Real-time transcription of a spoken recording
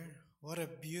What a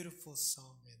beautiful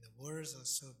song, and the words are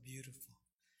so beautiful.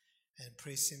 And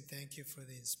praise Him, thank you for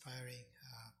the inspiring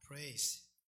praise.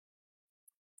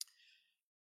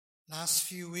 Last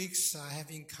few weeks, I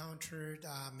have encountered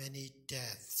many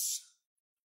deaths.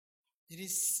 It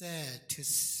is sad to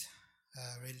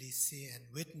really see and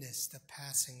witness the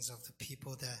passings of the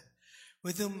people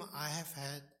with whom I have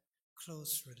had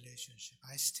close relationship.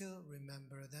 I still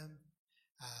remember them,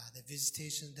 the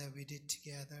visitation that we did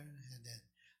together, and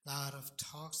a lot of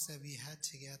talks that we had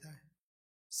together.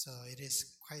 So it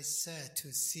is quite sad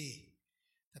to see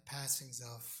the passings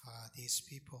of these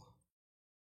people.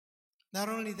 Not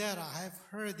only that, I have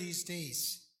heard these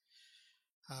days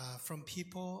from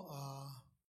people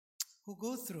who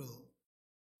go through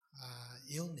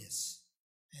illness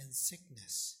and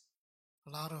sickness,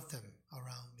 a lot of them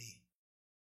around me.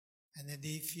 And then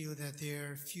they feel that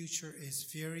their future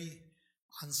is very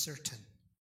uncertain.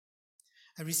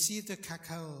 I received a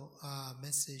Kakao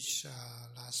message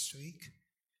last week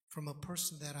from a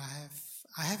person that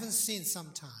I haven't seen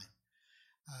some time.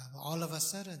 All of a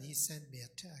sudden, he sent me a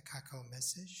Kakao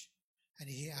message, and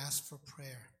he asked for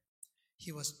prayer.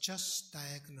 He was just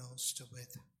diagnosed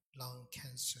with lung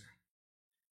cancer,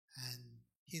 and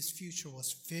his future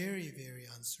was very, very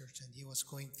uncertain. He was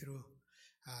going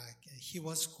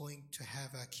to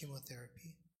have a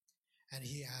chemotherapy, and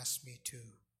he asked me to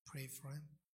pray for him.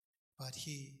 But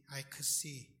I could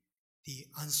see the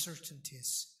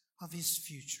uncertainties of his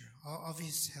future, of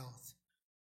his health.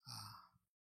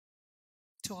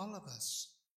 To all of us,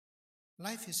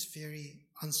 life is very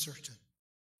uncertain.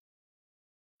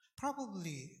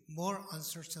 Probably more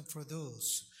uncertain for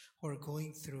those who are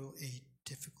going through a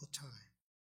difficult time.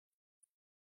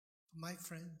 My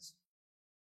friends,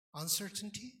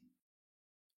 uncertainty,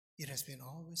 it has been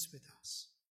always with us.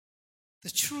 The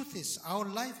truth is, our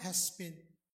life has been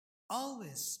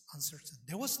always uncertain.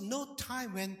 There was no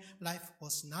time when life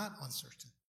was not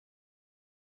uncertain.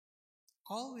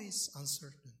 Always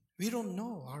uncertain. We don't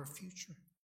know our future.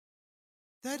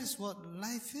 That is what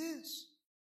life is.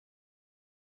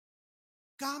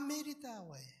 God made it that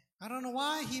way. I don't know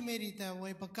why He made it that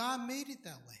way, but God made it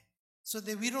that way. So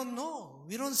that we don't know.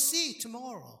 We don't see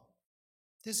tomorrow.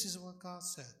 This is what God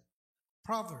said.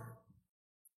 Proverb.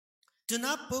 Do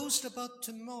not boast about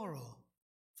tomorrow,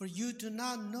 for you do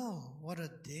not know what a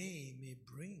day may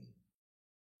bring.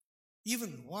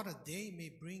 Even what a day may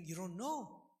bring, you don't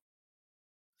know.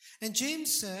 And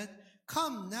James said,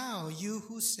 come now, you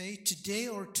who say today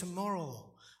or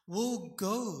tomorrow, we'll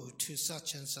go to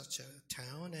such and such a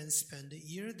town and spend a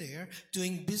year there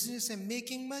doing business and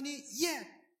making money. Yet,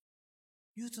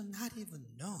 you do not even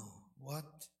know what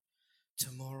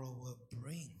tomorrow will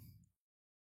bring.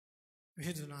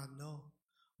 You do not know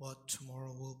what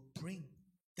tomorrow will bring.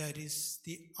 That is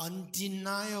the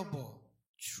undeniable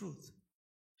truth.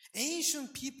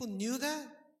 Ancient people knew that.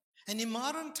 And in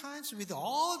modern times, with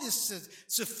all this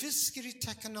sophisticated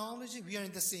technology, we are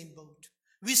in the same boat.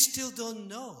 We still don't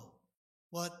know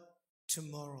what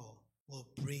tomorrow will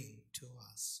bring to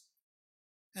us.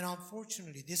 And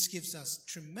unfortunately, this gives us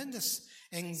tremendous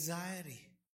anxiety.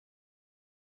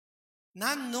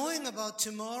 Not knowing about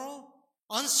tomorrow,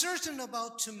 uncertain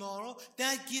about tomorrow,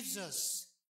 that gives us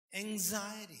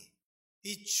anxiety.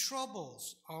 It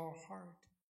troubles our heart.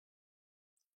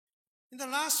 In the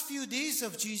last few days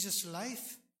of Jesus'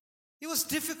 life, it was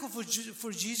difficult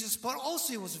for Jesus, but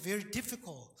also it was very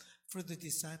difficult for the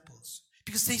disciples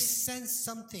because they sensed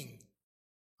something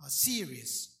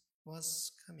serious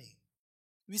was coming.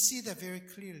 We see that very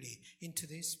clearly in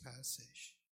today's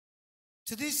passage.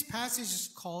 Today's passage is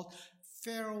called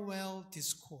Farewell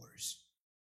Discourse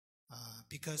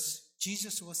because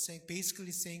Jesus was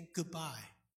basically saying goodbye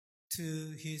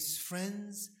to his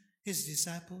friends, his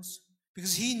disciples,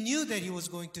 because he knew that he was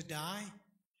going to die,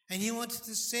 and he wanted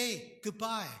to say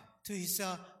goodbye to his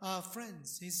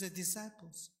friends, his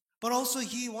disciples. But also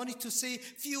he wanted to say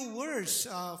few words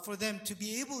for them to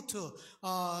be able to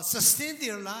sustain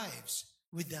their lives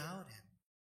without him.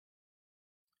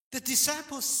 The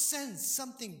disciples sensed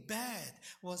something bad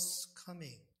was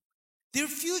coming. Their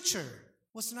future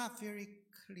was not very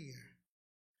clear.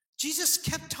 Jesus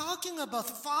kept talking about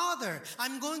the Father.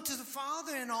 I'm going to the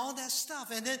Father and all that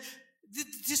stuff. And then the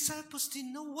disciples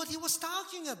didn't know what he was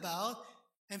talking about.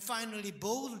 And finally,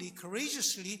 boldly,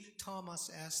 courageously,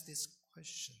 Thomas asked this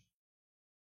question.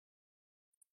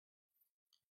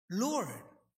 Lord,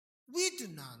 we do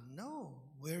not know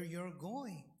where you're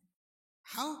going.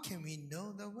 How can we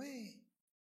know the way?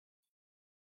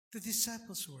 The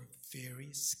disciples were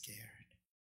very scared.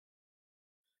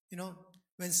 You know,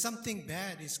 when something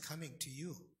bad is coming to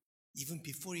you, even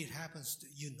before it happens,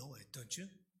 you know it, don't you?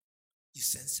 You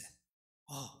sense it.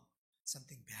 oh,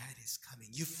 something bad is coming.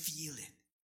 You feel it.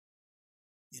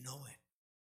 You know it.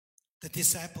 The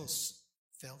disciples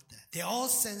felt that. They all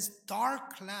sensed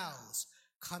dark clouds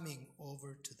coming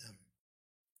over to them.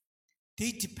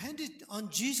 They depended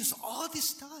on Jesus all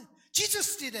this time.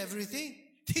 Jesus did everything.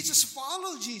 They just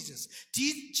followed Jesus.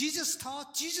 Jesus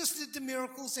taught, Jesus did the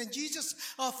miracles, and Jesus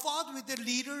fought with the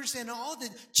leaders and all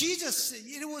that.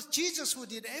 It was Jesus who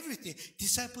did everything.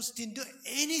 Disciples didn't do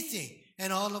anything.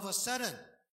 And all of a sudden,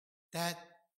 that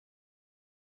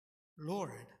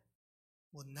Lord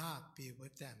would not be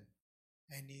with them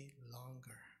any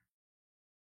longer.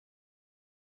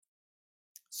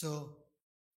 So,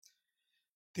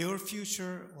 their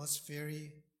future was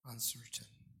very uncertain.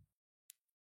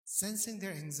 Sensing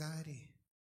their anxiety,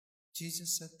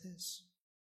 Jesus said this,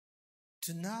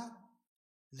 "Do not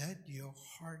let your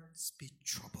hearts be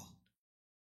troubled.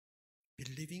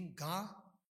 Believe in God,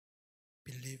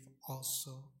 believe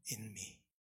also in me."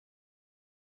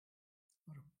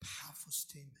 What a powerful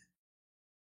statement.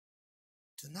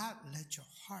 Do not let your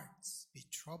hearts be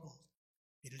troubled.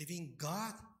 Believe in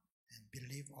God and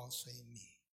believe also in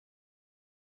me.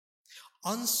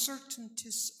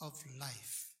 Uncertainties of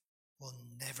life will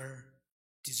never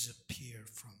disappear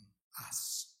from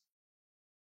us.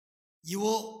 You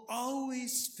will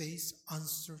always face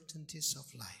uncertainties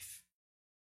of life.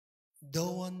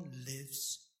 No one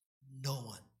lives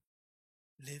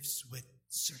with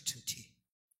certainty.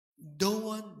 No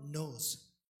one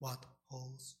knows what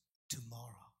holds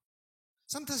tomorrow.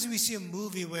 Sometimes we see a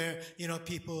movie where,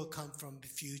 people come from the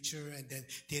future and then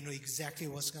they know exactly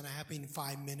what's going to happen in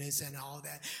 5 minutes and all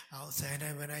that.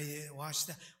 And when I watch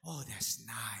that, oh, that's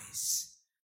nice.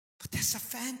 But that's a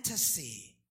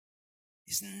fantasy.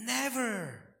 It's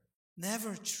never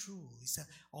true. It's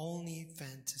only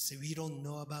fantasy. We don't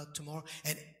know about tomorrow.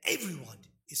 And everyone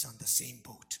is on the same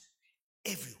boat.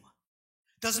 Everyone.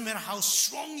 Doesn't matter how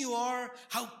strong you are,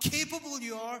 how capable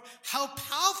you are, how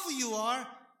powerful you are,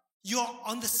 you're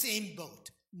on the same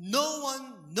boat. No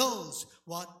one knows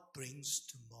what brings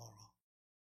tomorrow.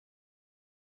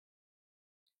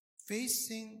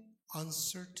 Facing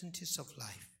uncertainties of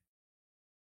life,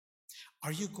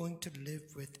 are you going to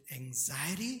live with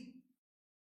anxiety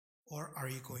or are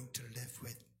you going to live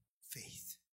with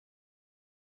faith?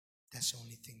 That's the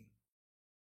only thing.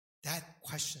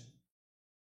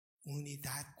 Only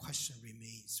that question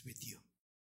remains with you.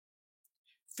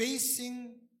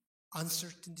 Facing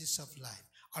uncertainties of life,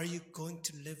 are you going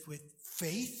to live with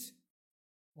faith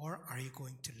or are you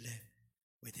going to live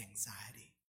with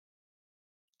anxiety?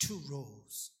 Two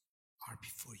roads are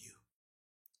before you.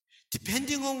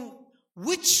 Depending on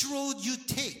which road you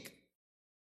take,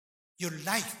 your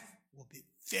life will be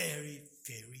very,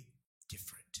 very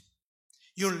different.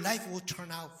 Your life will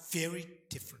turn out very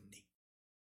differently.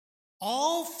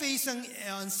 All facing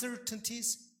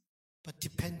uncertainties, but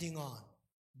depending on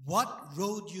what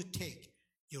road you take,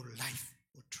 your life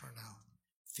will turn out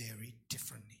very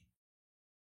differently.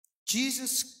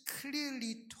 Jesus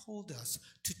clearly told us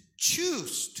to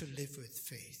choose to live with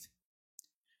faith.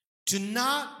 Do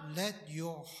not let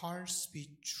your hearts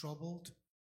be troubled.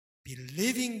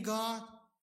 Believe in God,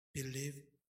 believe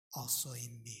also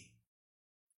in me.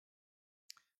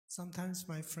 Sometimes,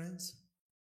 my friends,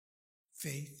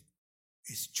 faith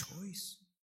is choice.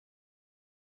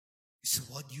 It's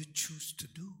what you choose to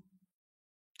do.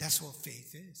 That's what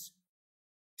faith is.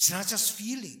 It's not just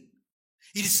feeling.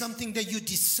 It is something that you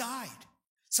decide,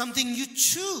 something you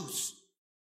choose.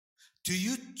 Do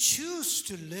you choose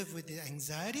to live with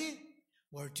anxiety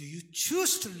or do you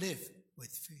choose to live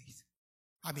with faith?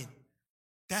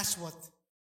 That's what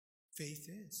faith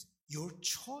is. Your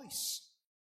choice.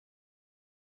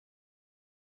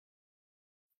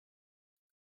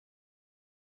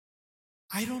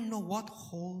 I don't know what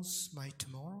holds my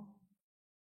tomorrow,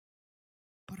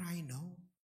 but I know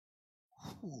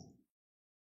who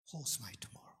holds my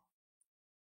tomorrow.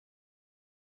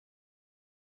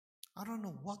 I don't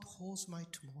know what holds my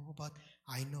tomorrow, but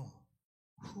I know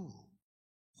who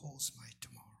holds my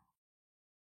tomorrow.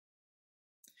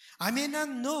 I may not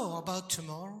know about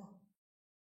tomorrow,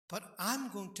 but I'm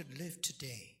going to live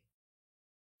today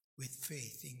with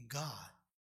faith in God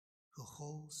who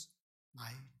holds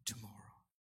my tomorrow.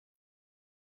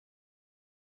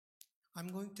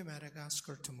 I'm going to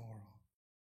Madagascar tomorrow.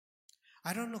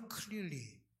 I don't know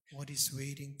clearly what is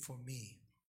waiting for me.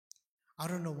 I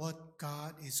don't know what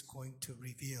God is going to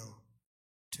reveal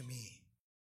to me.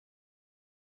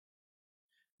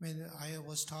 When I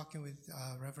was talking with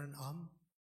Reverend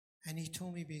and he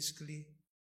told me basically,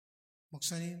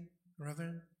 Moksanim,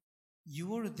 Reverend, you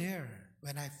were there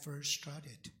when I first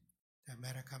started the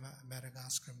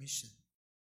Madagascar mission.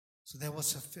 So that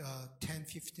was 10,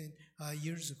 15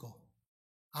 years ago.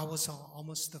 I was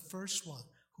almost the first one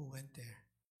who went there.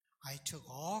 I took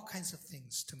all kinds of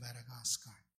things to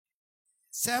Madagascar.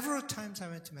 Several times I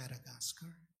went to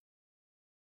Madagascar.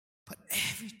 But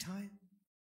every time,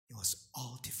 it was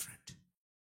all different.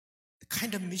 The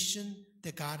kind of mission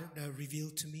that God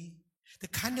revealed to me, the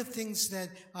kind of things that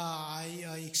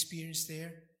I experienced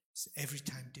there, is every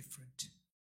time different.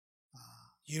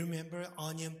 You remember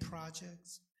onion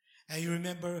projects? You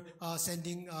remember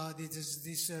sending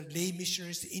these lay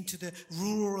missionaries into the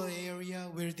rural area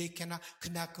where they could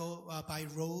not go by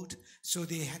road. So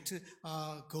they had to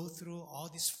go through all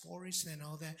these forests and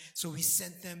all that. So we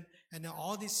sent them, and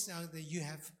all this that you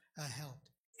have helped.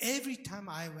 Every time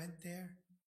I went there,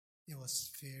 it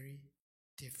was very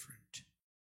different.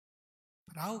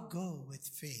 But I'll go with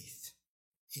faith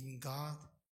in God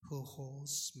who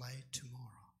holds my tomorrow.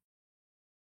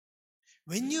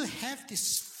 When you have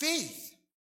this faith,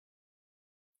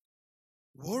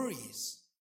 worries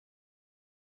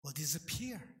will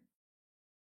disappear.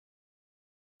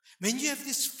 When you have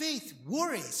this faith,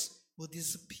 worries will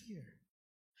disappear.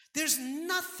 There's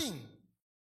nothing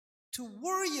to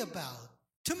worry about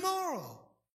tomorrow.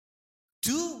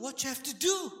 Do what you have to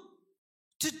do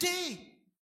today.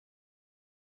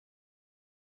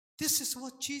 This is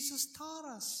what Jesus taught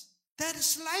us. That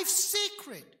is life's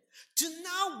secret. Do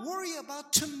not worry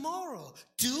about tomorrow.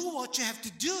 Do what you have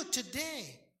to do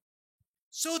today.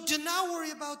 So do not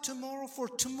worry about tomorrow, for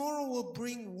tomorrow will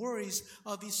bring worries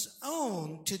of its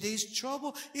own. Today's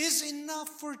trouble is enough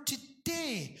for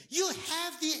today. You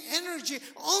have the energy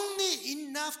only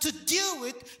enough to deal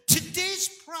with today's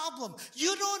problem.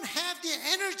 You don't have the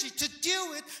energy to deal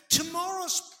with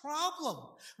tomorrow's problem.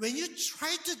 When you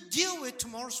try to deal with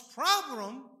tomorrow's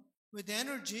problem with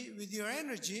your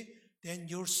energy, then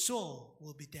your soul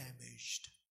will be damaged.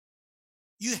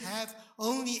 You have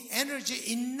only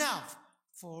energy enough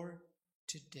for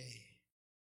today.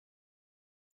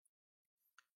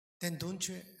 Then don't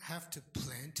you have to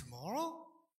plan tomorrow?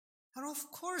 And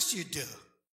of course you do.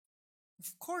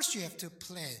 Of course you have to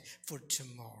plan for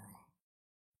tomorrow.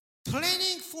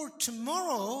 Planning for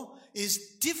tomorrow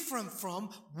is different from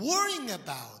worrying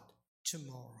about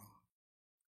tomorrow.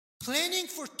 Planning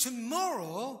for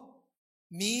tomorrow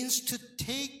means to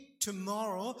take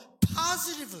tomorrow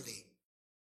positively.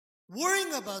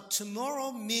 Worrying about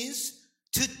tomorrow means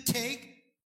to take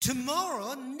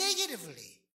tomorrow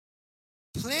negatively.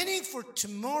 Planning for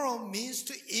tomorrow means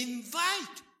to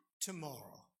invite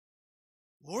tomorrow.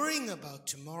 Worrying about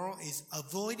tomorrow is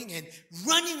avoiding and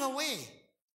running away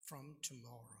from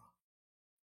tomorrow.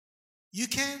 You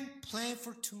can plan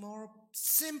for tomorrow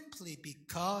simply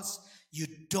because you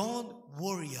don't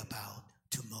worry about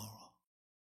tomorrow.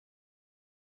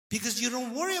 Because you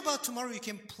don't worry about tomorrow, you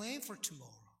can plan for tomorrow.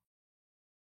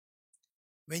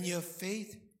 When you have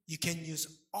faith, you can use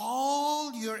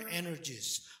all your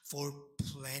energies for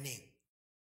planning,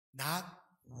 not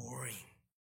worrying.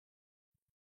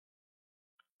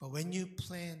 But when you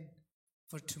plan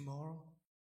for tomorrow,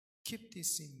 keep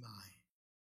this in mind.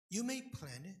 You may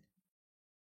plan it,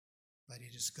 but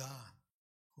it is God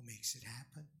who makes it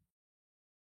happen.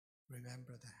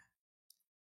 Remember that.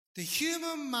 The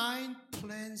human mind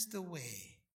plans the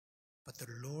way, but the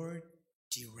Lord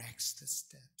directs the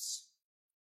steps.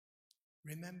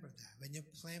 Remember that. When you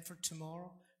plan for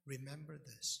tomorrow, remember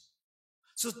this.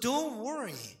 So don't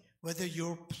worry whether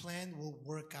your plan will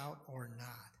work out or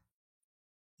not.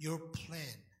 Your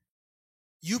plan.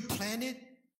 You plan it,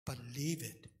 but leave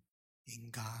it in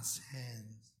God's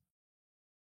hands.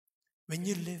 When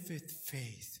you live with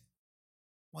faith,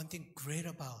 one thing great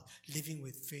about living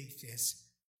with faith is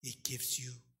it gives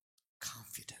you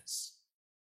confidence.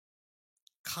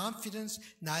 Confidence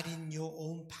not in your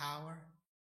own power,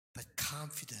 but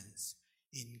confidence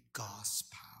in God's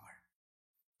power.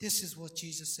 This is what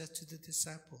Jesus said to the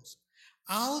disciples.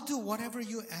 I'll do whatever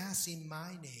you ask in my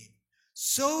name,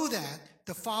 so that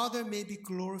the Father may be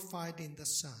glorified in the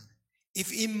Son.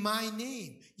 If in my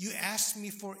name you ask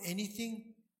me for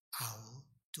anything, I will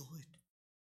do it.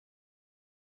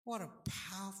 What a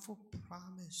powerful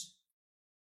promise.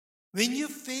 When you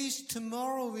face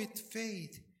tomorrow with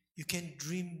faith, you can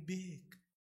dream big.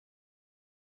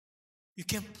 You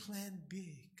can plan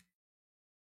big.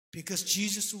 Because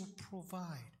Jesus will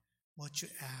provide what you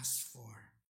ask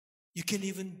for. You can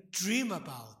even dream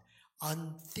about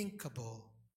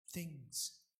unthinkable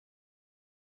things.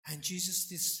 And Jesus,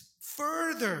 this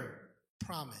further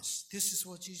promise, this is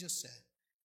what Jesus said.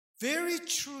 Very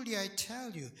truly I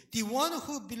tell you, the one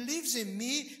who believes in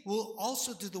me will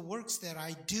also do the works that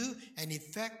I do, and in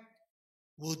fact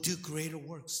will do greater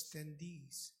works than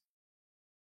these.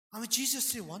 I mean,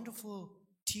 Jesus did wonderful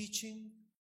teaching,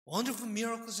 wonderful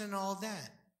miracles and all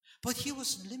that. But he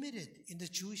was limited in the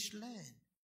Jewish land.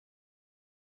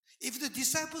 If the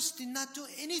disciples did not do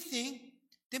anything,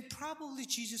 then probably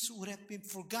Jesus would have been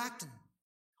forgotten.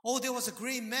 Oh, there was a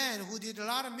great man who did a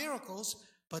lot of miracles,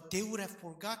 but they would have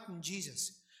forgotten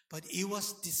Jesus. But it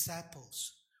was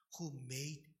disciples who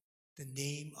made the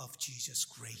name of Jesus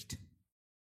great.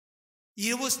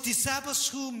 It was disciples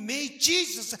who made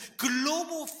Jesus a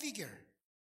global figure.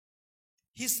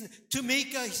 To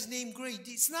make his name great.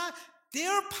 It's not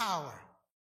their power,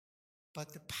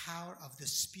 but the power of the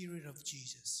Spirit of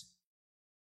Jesus.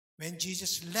 When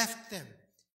Jesus left them,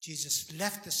 Jesus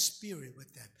left the Spirit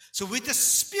with them. So with the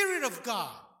Spirit of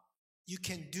God, you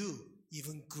can do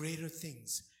even greater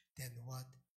things than what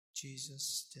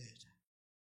Jesus did.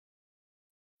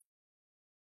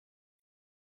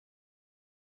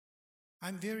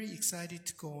 I'm very excited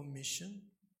to go on mission.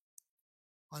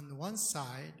 On one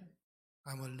side,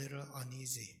 I'm a little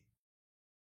uneasy,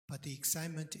 but the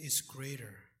excitement is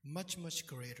greater, much, much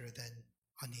greater than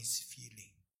uneasy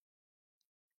feeling.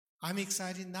 I'm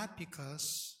excited not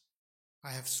because I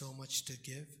have so much to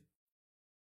give.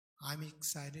 I'm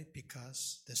excited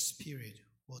because the Spirit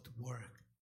would work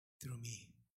through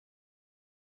me.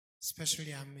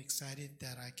 Especially I'm excited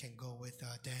that I can go with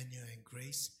Daniel and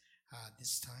Grace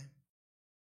this time.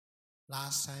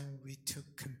 Last time we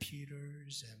took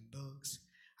computers and books.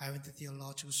 I went to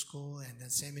theological school and then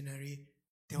seminary.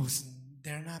 There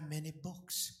are not many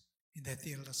books in the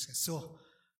theological school. So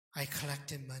I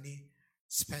collected money,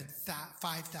 spent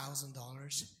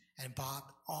 $5,000 and bought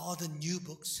all the new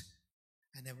books,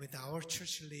 and then with our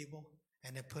church label,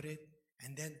 and then put it,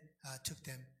 and then took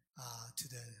them to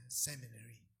the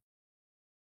seminary.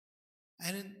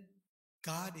 And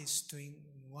God is doing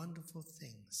wonderful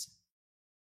things.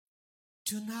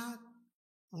 Do not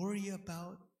worry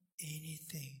about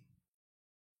anything.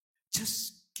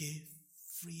 Just give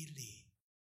freely.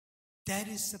 That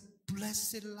is a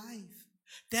blessed life.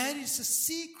 That is a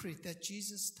secret that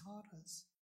Jesus taught us.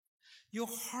 Your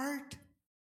heart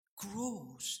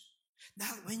grows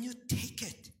not when you take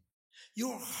it.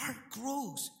 Your heart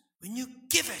grows when you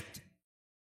give it.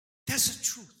 That's the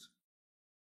truth.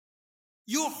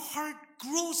 Your heart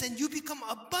grows and you become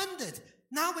abundant.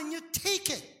 Now when you take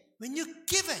it, when you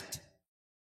give it.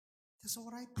 That's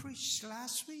what I preached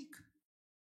last week.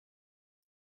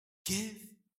 Give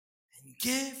and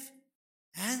give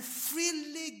and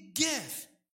freely give.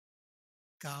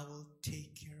 God will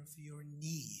take care of your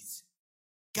needs.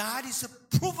 God is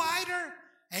a provider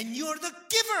and you're the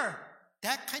giver.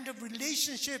 That kind of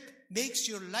relationship makes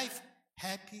your life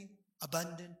happy,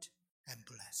 abundant, and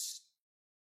blessed.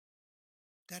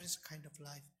 That is the kind of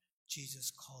life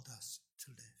Jesus called us to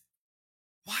live.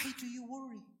 Why do you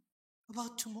worry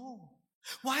about tomorrow?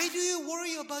 Why do you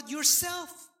worry about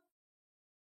yourself?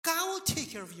 God will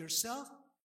take care of yourself.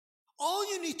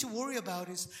 All you need to worry about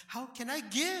is, how can I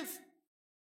give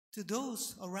to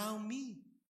those around me?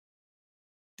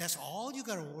 That's all you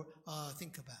got to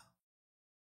think about.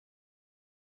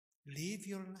 Live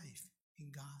your life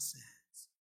in God's hands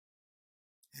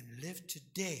and live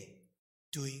today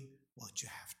doing what you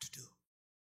have to do,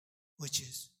 which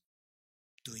is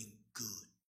doing